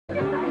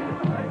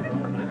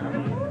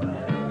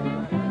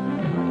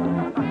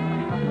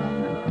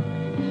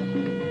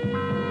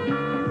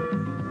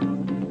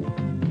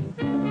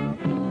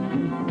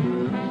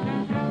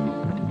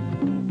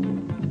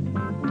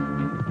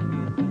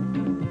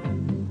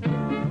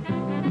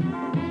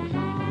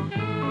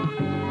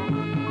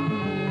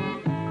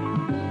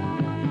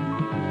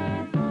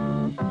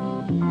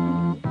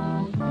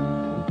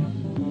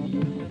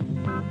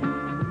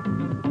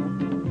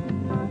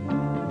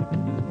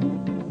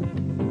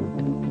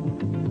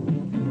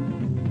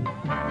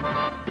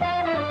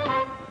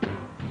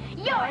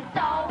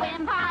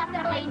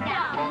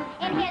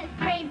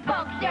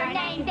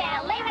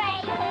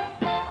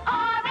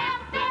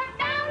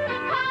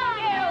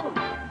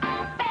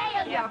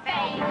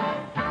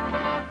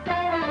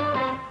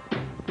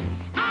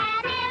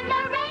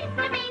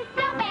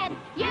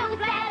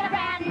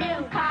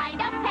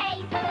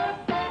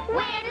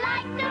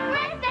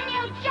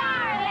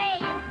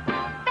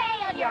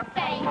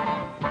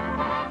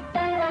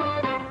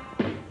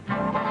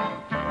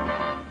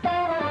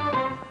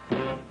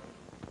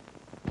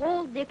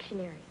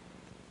dictionary.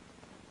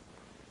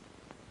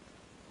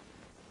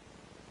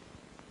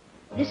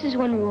 This is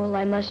one rule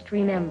I must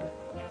remember.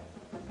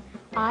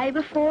 I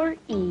before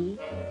E,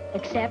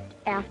 except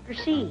after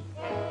C,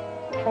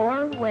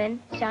 or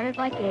when sounded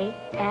like A,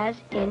 as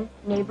in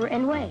neighbor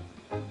and way.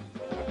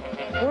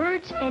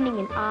 Words ending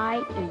in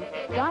I,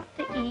 E, drop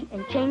the E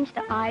and change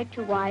the I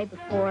to Y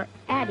before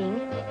adding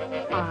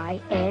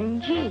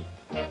I-N-G.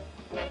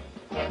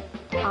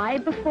 I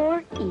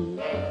before E,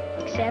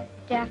 except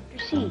after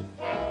C.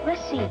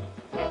 Let's see.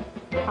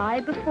 I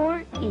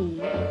before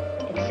E,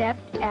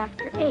 except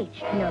after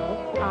H.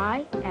 No,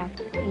 I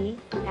after E,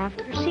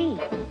 after C.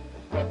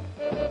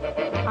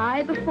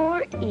 I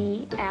before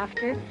E,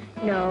 after,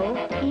 no,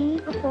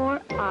 E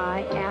before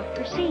I,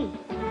 after C.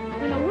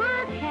 When a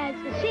word has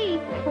a C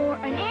before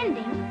an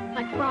ending,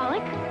 like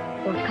frolic,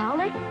 Or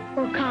colic,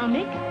 or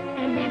comic,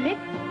 and mimic,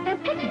 and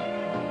picnic,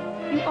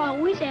 you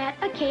always add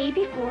a K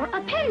before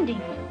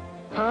appending.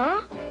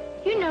 huh?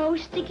 You know,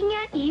 sticking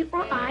at E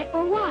or I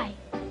or Y.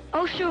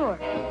 Oh, sure.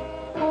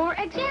 For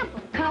example,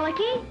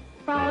 colicky,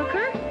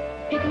 frolicker,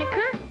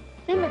 picnicker,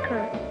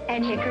 mimicker.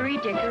 And hickory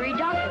dickory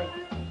dockery.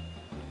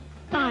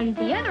 On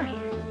the other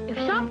hand, if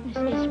softness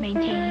is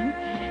maintained,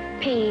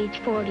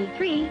 page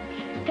 43,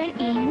 then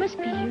E must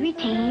be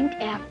retained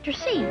after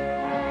C.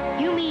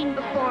 You mean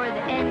before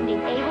the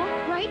ending able?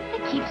 Right,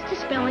 that keeps the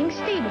spelling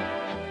stable.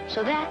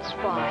 So that's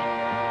why.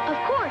 Of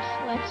course,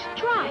 let's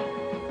try.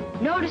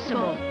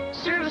 Noticeable,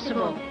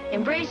 serviceable,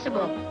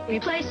 embraceable,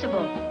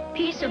 replaceable,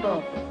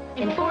 peaceable,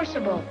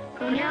 enforceable,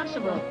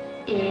 pronounceable,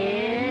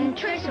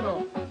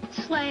 intraceable.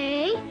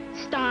 Sleigh,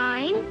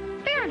 Stein,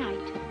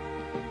 Fahrenheit.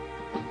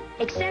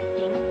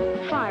 Accepting,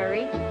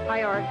 fiery,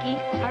 hierarchy,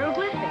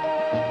 hieroglyphic.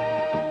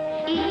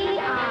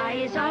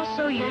 EI is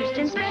also used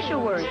in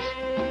special words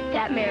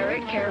that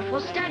merit careful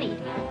study.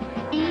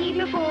 E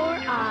before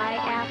I,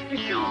 after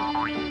C.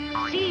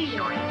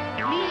 Seizure,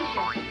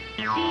 leisure,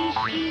 see,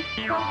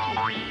 she,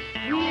 protein,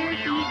 rear,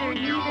 either,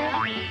 neither,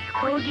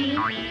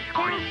 codeine,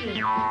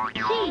 caffeine.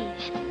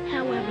 Siege,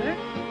 however,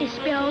 is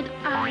spelled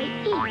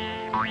I-E.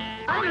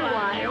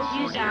 Otherwise,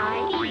 use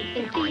I-E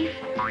in thief,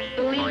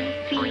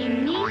 belief,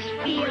 fiend, niece,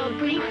 field,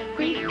 brief,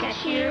 grief,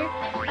 cashier,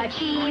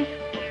 achieve,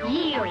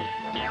 yield.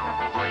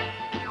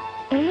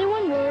 Only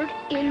one word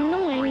in the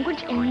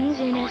language ends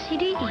in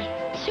S-E-D-E,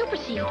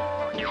 supersede.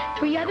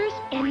 3 others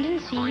end in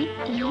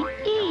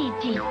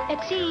C-E-E-D,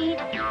 exceed,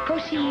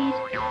 proceed,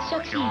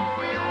 succeed.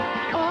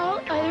 All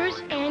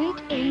others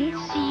end in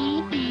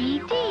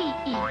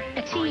C-E-D-E,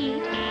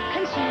 exceed,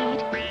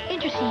 concede,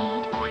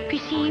 intercede,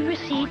 precede,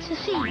 recede,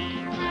 secede.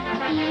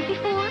 E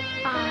before,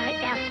 I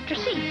after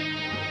C.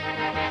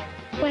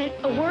 When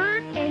a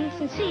word ends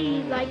in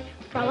C, like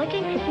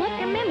frolicking, picnic,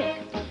 and mimic,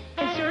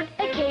 insert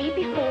a K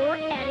before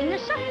adding a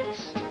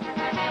suffix.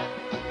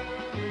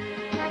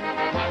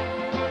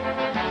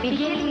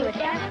 Beginning with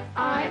F,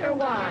 I, or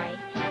Y,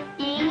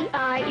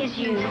 EI is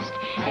used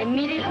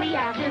immediately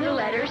after the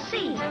letter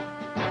C.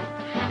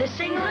 The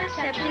single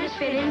exception is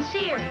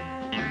financier.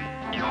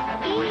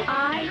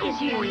 EI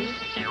is used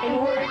in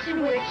words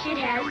in which it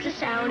has the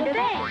sound of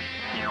A,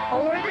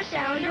 or the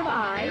sound of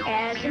I,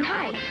 as in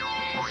height.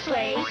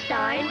 Sleigh,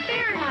 Stein,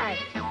 Fahrenheit.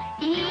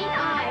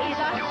 EI is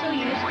also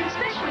used in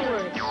special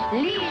words.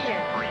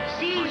 Leisure,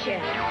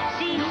 seizure,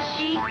 see,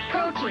 sheep,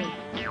 protein.